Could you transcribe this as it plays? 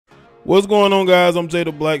What's going on, guys? I'm Jay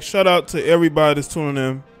the Black. Shout out to everybody that's tuning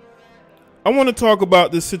in. I want to talk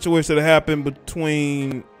about this situation that happened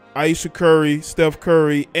between Ayesha Curry, Steph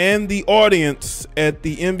Curry, and the audience at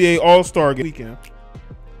the NBA All-Star weekend.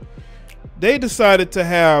 They decided to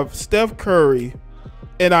have Steph Curry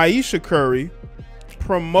and Ayesha Curry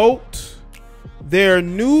promote their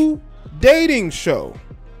new dating show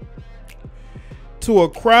to a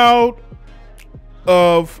crowd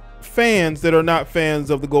of fans that are not fans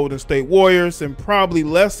of the Golden State Warriors and probably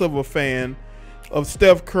less of a fan of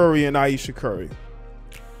Steph Curry and Ayesha Curry.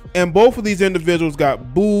 And both of these individuals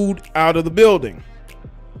got booed out of the building.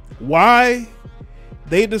 Why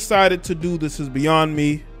they decided to do this is beyond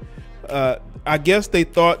me. I guess they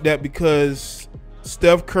thought that because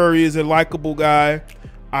Steph Curry is a likable guy,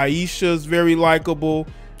 Ayesha is very likable,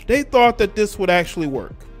 they thought that this would actually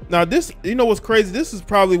work. Now this, you know what's crazy? This is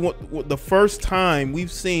probably what the first time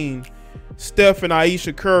we've seen Steph and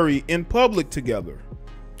Ayesha Curry in public together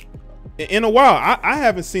in a while. I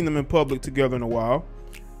haven't seen them in public together in a while.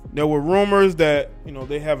 There were rumors that, you know,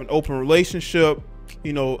 they have an open relationship.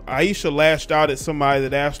 You know, Ayesha lashed out at somebody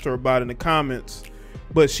that asked her about it in the comments,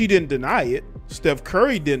 but she didn't deny it. Steph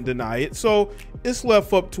Curry didn't deny it. So it's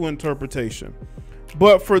left up to interpretation.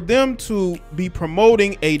 But for them to be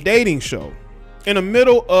promoting a dating show in the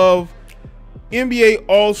middle of NBA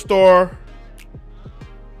All-Star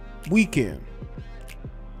weekend,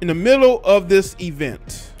 in the middle of this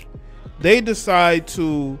event, they decide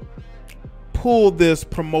to pull this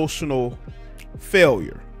promotional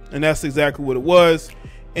failure. And that's exactly what it was.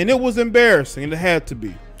 And it was embarrassing, and it had to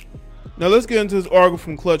be. Now let's get into this article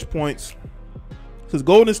from Clutch Points. It says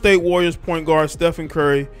Golden State Warriors point guard Stephen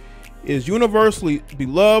Curry is universally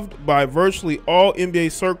beloved by virtually all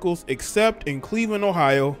NBA circles except in Cleveland,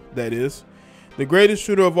 Ohio, that is. The greatest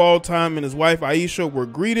shooter of all time and his wife Ayesha were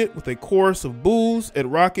greeted with a chorus of boos at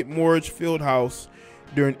Rocket Mortgage Fieldhouse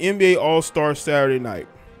during NBA All-Star Saturday night.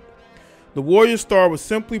 The Warriors star was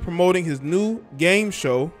simply promoting his new game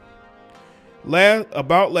show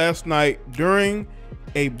last night during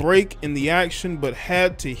a break in the action, but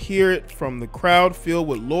had to hear it from the crowd filled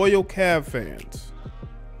with loyal Cavs fans.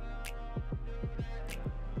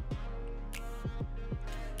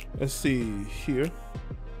 Let's see here.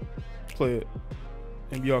 Play it.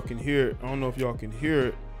 Maybe y'all can hear it. I don't know if y'all can hear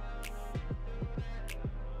it.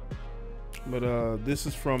 But this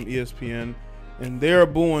is from ESPN. And they're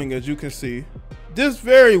booing, as you can see. This is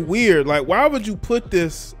very weird. Like, why would you put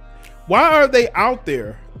this? Why are they out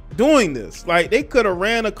there doing this? Like, they could have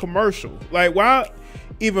ran a commercial. Like, why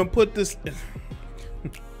even put this?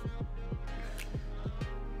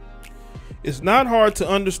 It's not hard to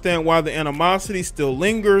understand why the animosity still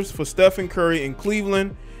lingers for Stephen Curry in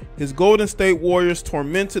Cleveland. His Golden State Warriors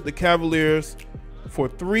tormented the Cavaliers for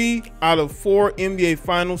 3 out of 4 NBA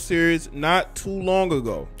Final Series not too long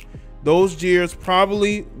ago. Those jeers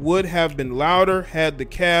probably would have been louder had the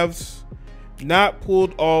Cavs not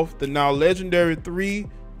pulled off the now legendary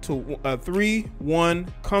 3-1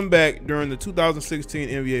 comeback during the 2016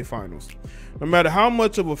 NBA Finals. No matter how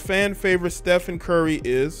much of a fan favorite Stephen Curry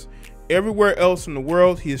is, everywhere else in the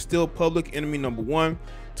world, he is still public enemy number 1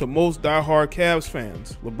 to most diehard Cavs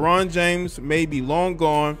fans. LeBron James may be long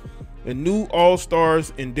gone, and new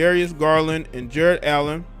all-stars in Darius Garland and Jared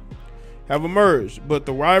Allen have emerged, but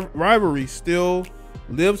the rivalry still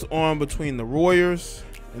lives on between the Warriors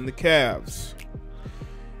and the Cavs.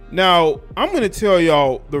 Now, I'm going to tell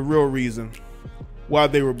y'all the real reason why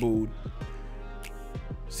they were booed.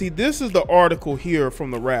 See, this is the article here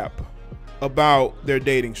from The Wrap about their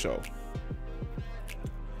dating show.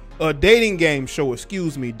 Dating game show.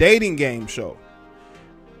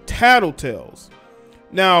 Tattletales.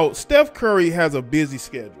 Now, Steph Curry has a busy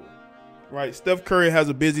schedule, right? Steph Curry has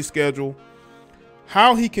a busy schedule.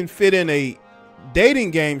 How he can fit in a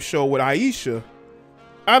dating game show with Ayesha,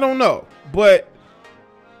 I don't know. But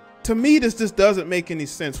to me, this just doesn't make any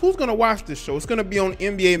sense. Who's going to watch this show? It's going to be on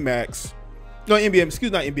NBA Max. No, not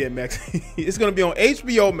NBA Max. It's going to be on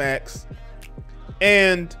HBO Max.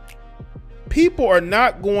 And people are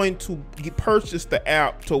not going to purchase the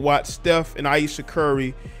app to watch Steph and Ayesha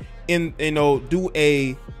Curry do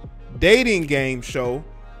a dating game show,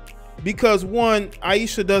 because one,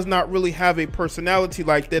 Ayesha does not really have a personality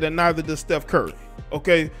like that, and neither does Steph Curry.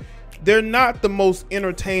 Okay, they're not the most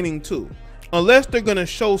entertaining too. Unless they're going to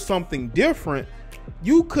show something different,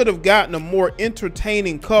 you could have gotten a more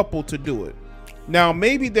entertaining couple to do it. Now,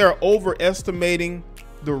 maybe they're overestimating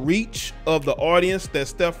the reach of the audience that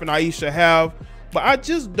Steph and Ayesha have, but I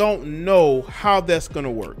just don't know how that's going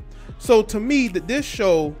to work. So to me, this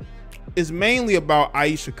show is mainly about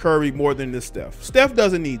Ayesha Curry more than this Steph. Steph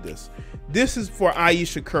doesn't need this. This is for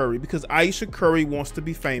Ayesha Curry because Ayesha Curry wants to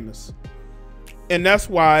be famous. And that's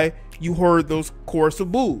why you heard those chorus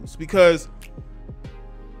of boos, because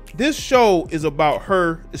this show is about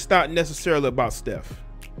her. It's not necessarily about Steph.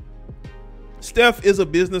 Steph is a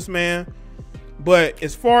businessman, but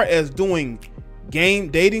as far as doing game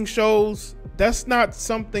dating shows, that's not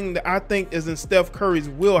something that I think is in Steph Curry's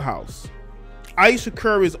wheelhouse. Ayesha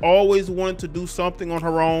Curry has always wanted to do something on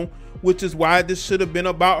her own, which is why this should have been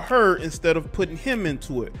about her instead of putting him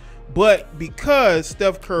into it. But because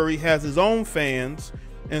Steph Curry has his own fans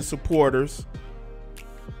and supporters,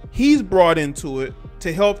 he's brought into it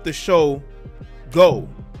to help the show go,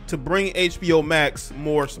 to bring HBO Max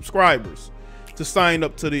more subscribers, to sign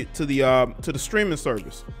up to the streaming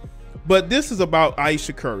service. But this is about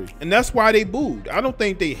Ayesha Curry, and that's why they booed. I don't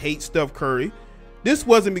think they hate Steph Curry. This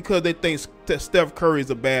wasn't because they think that Steph Curry is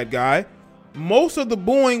a bad guy. Most of the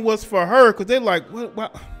booing was for her because they're like,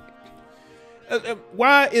 what?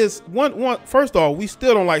 Why is one? First off, we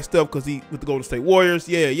still don't like Steph because he with the Golden State Warriors.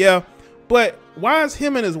 Yeah. But why is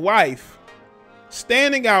him and his wife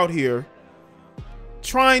standing out here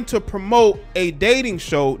trying to promote a dating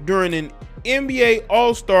show during an NBA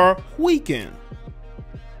All-Star weekend?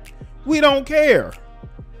 We don't care.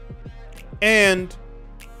 And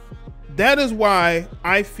that is why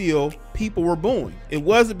I feel people were booing. It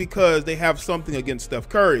wasn't because they have something against Steph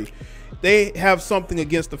Curry. They have something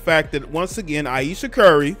against the fact that, once again, Ayesha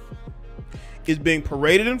Curry is being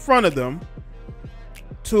paraded in front of them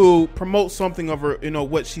to promote something of her,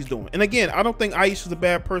 what she's doing. And again, I don't think Ayesha's a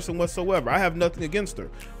bad person whatsoever. I have nothing against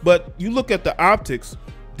her. But you look at the optics,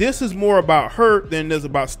 this is more about her than it is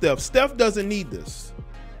about Steph. Steph doesn't need this.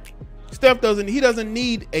 He doesn't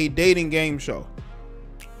need a dating game show.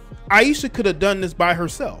 Ayesha could have done this by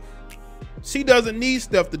herself. She doesn't need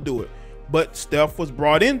Steph to do it. But Steph was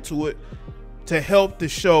brought into it to help the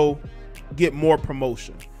show get more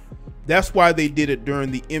promotion. That's why they did it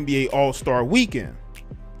during the NBA All-Star weekend.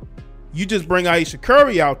 You just bring Ayesha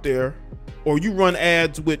Curry out there, or you run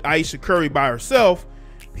ads with Ayesha Curry by herself,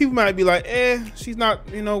 people might be like, she's not,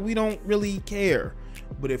 we don't really care.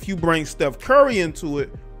 But if you bring Steph Curry into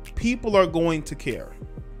it, people are going to care.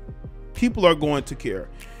 People are going to care.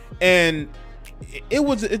 And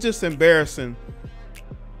it's just embarrassing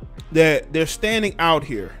that they're standing out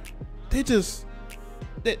here.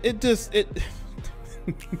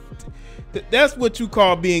 That's what you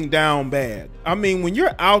call being down bad. I mean, when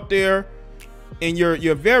you're out there and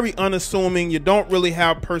you're very unassuming, you don't really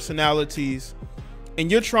have personalities,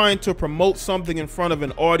 and you're trying to promote something in front of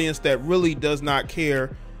an audience that really does not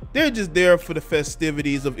care. They're just there for the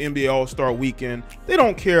festivities of NBA All-Star Weekend. They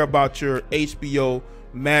don't care about your HBO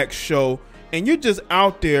Max show, and you're just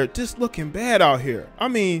out there just looking bad out here. I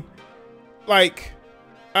mean, like,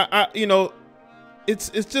 it's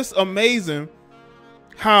just amazing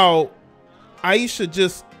how Ayesha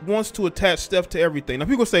just wants to attach Steph to everything. Now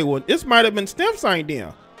people say, well, this might have been Steph's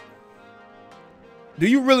idea. Do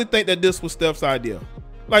you really think that this was Steph's idea?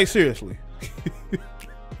 Like, seriously.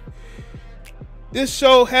 This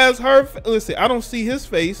show has her. Listen, I don't see his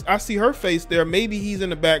face. I see her face there. Maybe he's in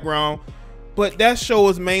the background, but that show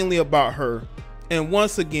is mainly about her. And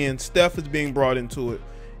once again, Steph is being brought into it.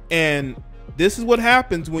 And this is what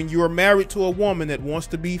happens when you are married to a woman that wants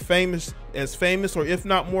to be famous, as famous or if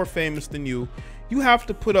not more famous than you. You have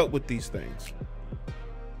to put up with these things.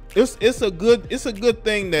 It's a good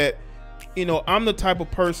thing that, I'm the type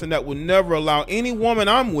of person that will never allow any woman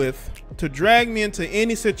I'm with to drag me into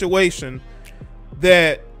any situation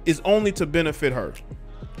that is only to benefit her.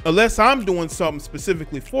 Unless I'm doing something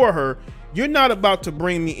specifically for her, you're not about to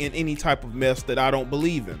bring me in any type of mess that I don't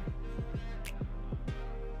believe in.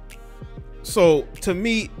 So to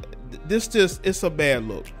me, it's a bad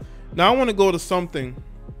look. Now I want to go to something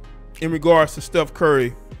in regards to Steph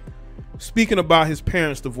Curry speaking about his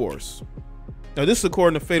parents' divorce. Now this is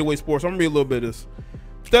according to Fadeaway Sports. I'm gonna read a little bit of this.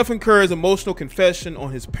 Stephen Curry's emotional confession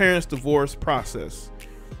on his parents' divorce process.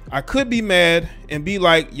 I could be mad and be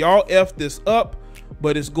like, y'all F this up,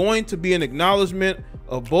 but it's going to be an acknowledgement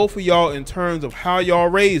of both of y'all in terms of how y'all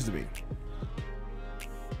raised me.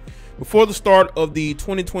 Before the start of the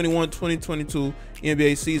 2021-2022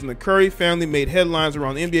 NBA season, the Curry family made headlines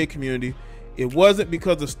around the NBA community. It wasn't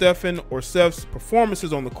because of Stephen or Steph's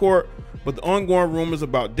performances on the court, but the ongoing rumors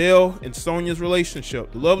about Dale and Sonia's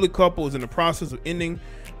relationship. The lovely couple is in the process of ending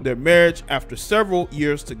their marriage after several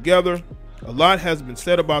years together. A lot has been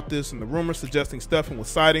said about this, and the rumors suggesting Stephen was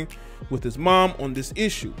siding with his mom on this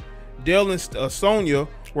issue. Dale and Sonia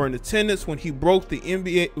were in attendance when he broke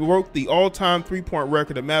the all-time three-point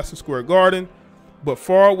record at Madison Square Garden, but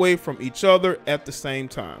far away from each other at the same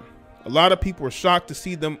time. A lot of people were shocked to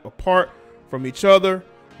see them apart from each other,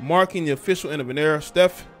 marking the official end of an era.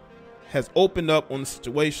 Steph has opened up on the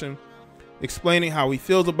situation, explaining how he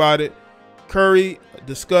feels about it. Curry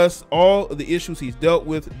discussed all of the issues he's dealt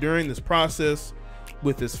with during this process,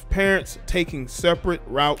 with his parents taking separate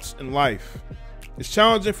routes in life. It's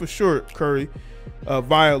challenging for sure, Curry,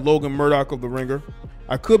 via Logan Murdoch of The Ringer.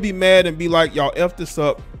 I could be mad and be like, y'all F this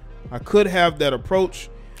up. I could have that approach,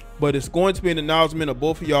 but it's going to be an acknowledgement of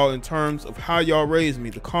both of y'all in terms of how y'all raised me.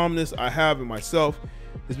 The calmness I have in myself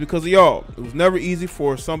is because of y'all. It was never easy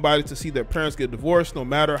for somebody to see their parents get divorced, no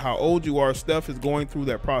matter how old you are. Steph is going through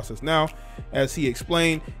that process now. As he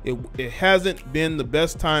explained, it hasn't been the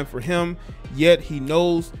best time for him, yet he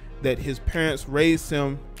knows that his parents raised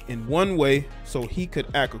him in one way so he could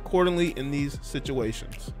act accordingly in these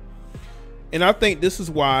situations. And I think this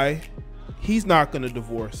is why he's not going to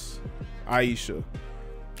divorce Ayesha.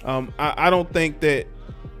 I don't think that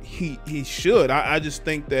he should. I just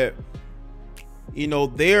think that, you know,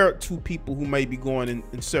 they're two people who may be going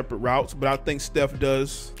in separate routes, but I think Steph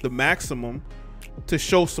does the maximum to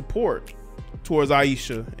show support towards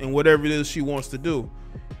Ayesha and whatever it is she wants to do,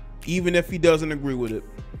 even if he doesn't agree with it.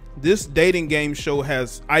 This dating game show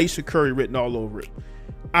has Ayesha Curry written all over it.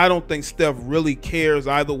 I don't think Steph really cares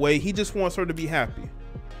either way. He just wants her to be happy.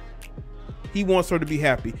 He wants her to be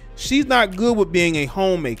happy. She's not good with being a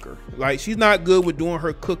homemaker. Like, she's not good with doing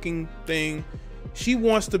her cooking thing. She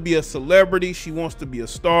wants to be a celebrity. She wants to be a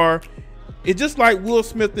star. It's just like Will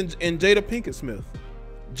Smith and Jada Pinkett Smith.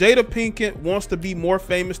 Jada Pinkett wants to be more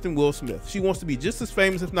famous than Will Smith. She wants to be just as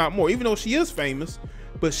famous, if not more, even though she is famous,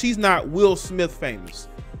 but she's not Will Smith famous.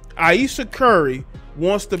 Ayesha Curry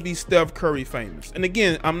wants to be Steph Curry famous. And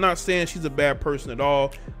again, I'm not saying she's a bad person at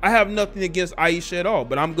all. I have nothing against Ayesha at all,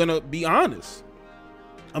 but I'm going to be honest.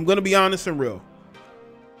 I'm going to be honest and real.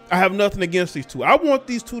 I have nothing against these two. I want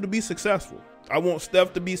these two to be successful. I want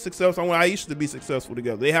Steph to be successful. I want Ayesha to be successful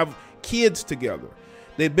together. They have kids together.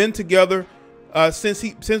 They've been together since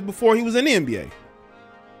before he was in the NBA.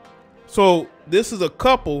 So this is a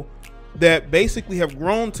couple that basically have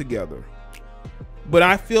grown together. But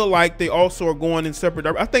I feel like they also are going in separate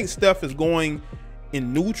directions. I think Steph is going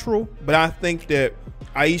in neutral, but I think that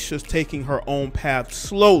Ayesha's taking her own path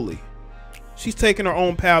slowly. She's taking her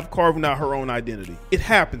own path, carving out her own identity. It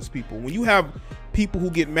happens, people. When you have people who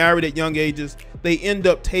get married at young ages, they end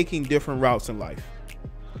up taking different routes in life.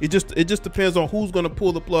 It just depends on who's going to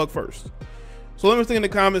pull the plug first. So let me know in the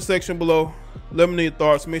comment section below. Let me know your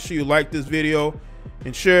thoughts. Make sure you like this video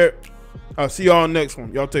and share it. I'll see y'all on the next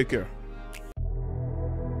one. Y'all take care.